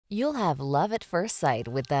You'll have love at first sight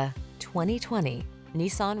with the 2020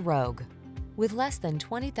 Nissan Rogue. With less than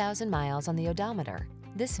 20,000 miles on the odometer,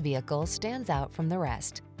 this vehicle stands out from the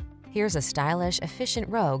rest. Here's a stylish, efficient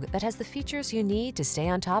Rogue that has the features you need to stay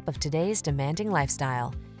on top of today's demanding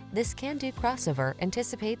lifestyle. This can-do crossover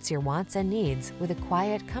anticipates your wants and needs with a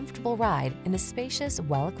quiet, comfortable ride in a spacious,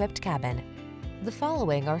 well-equipped cabin. The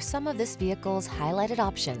following are some of this vehicle's highlighted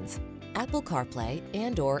options: Apple CarPlay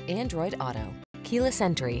and/or Android Auto, keyless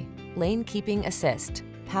entry, lane keeping assist,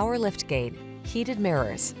 power liftgate, heated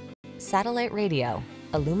mirrors, satellite radio,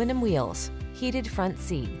 aluminum wheels, heated front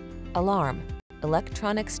seat, alarm,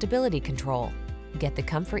 electronic stability control. Get the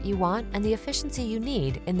comfort you want and the efficiency you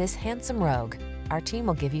need in this handsome Rogue. Our team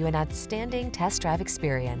will give you an outstanding test drive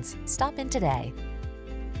experience. Stop in today.